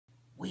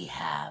We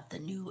have the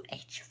new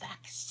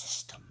HVAC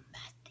system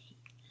at the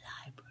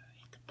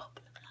library, the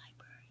public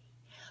library.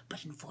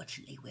 But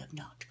unfortunately, we have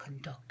not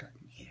conducted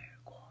an air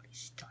quality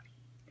study.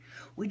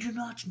 We do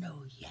not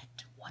know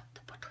yet what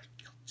the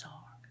particulates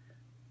are.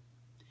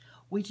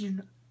 We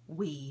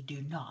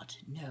do not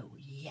know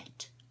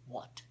yet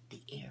what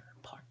the air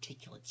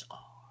particulates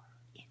are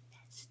in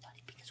that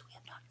study because we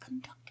have not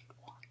conducted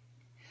one.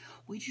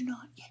 We do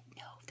not yet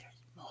know if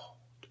there's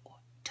mold or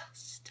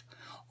dust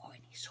or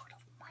any sort of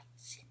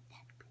mites in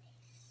that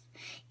place.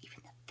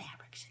 Even the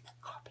fabrics in the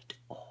carpet,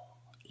 all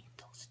in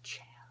those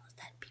chairs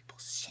that people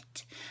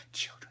sit.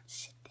 Children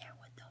sit there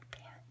with their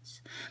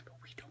parents, but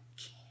we don't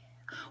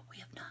care. We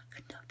have not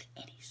conducted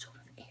any sort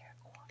of air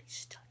quality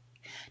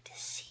study to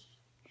see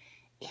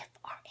if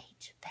our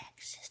HVAC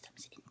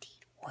systems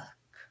indeed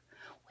work.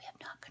 We have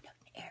not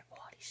conducted an air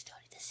quality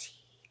study to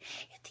see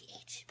if the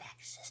HVAC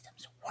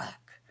systems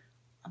work.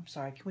 I'm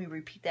sorry, can we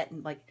repeat that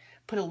and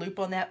put a loop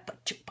on that?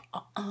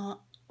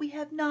 We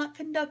have not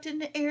conducted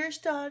an air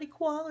study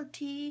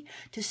quality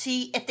to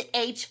see if the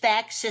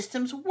HVAC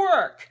systems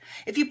work.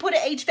 If you put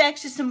an HVAC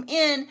system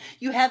in,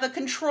 you have a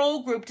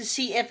control group to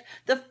see if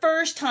the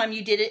first time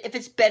you did it, if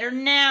it's better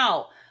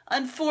now.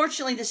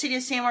 Unfortunately, the city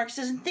of San Marcos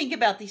doesn't think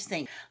about these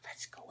things.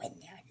 Let's go in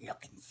there and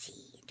look and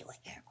see and do an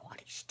air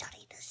quality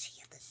study to see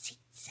if the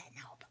seats and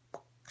all the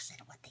books and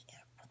what they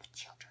air for the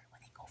children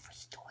when they go for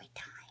story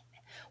time,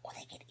 or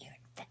they get ear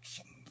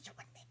infections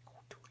when they go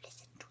to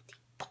listen to the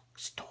book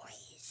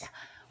stories.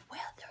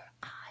 Will their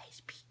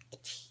eyes be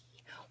itchy?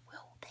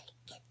 Will they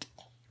get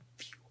a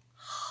few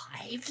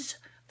hives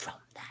from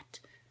that?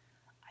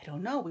 I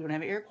don't know. We don't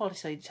have an air quality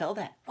study to tell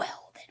that.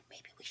 Well, then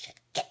maybe we should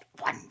get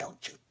one,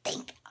 don't you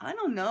think? I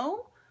don't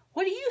know.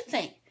 What do you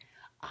think?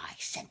 I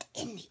sent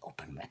in the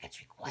open records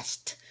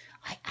request.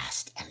 I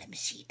asked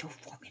LMC to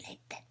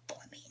formulate that for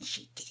me, and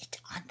she did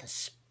it on the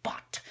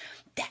spot.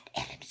 That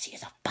LMC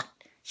is a butt.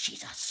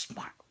 She's a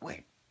smart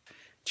word.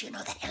 Do you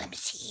know that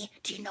LMC?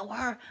 Do you know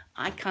her?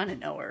 I kind of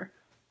know her.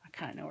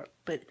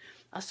 But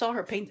I saw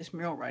her paint this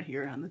mural right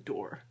here on the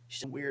door.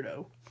 She's a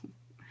weirdo.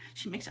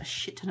 She makes a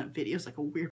shit ton of videos like a weird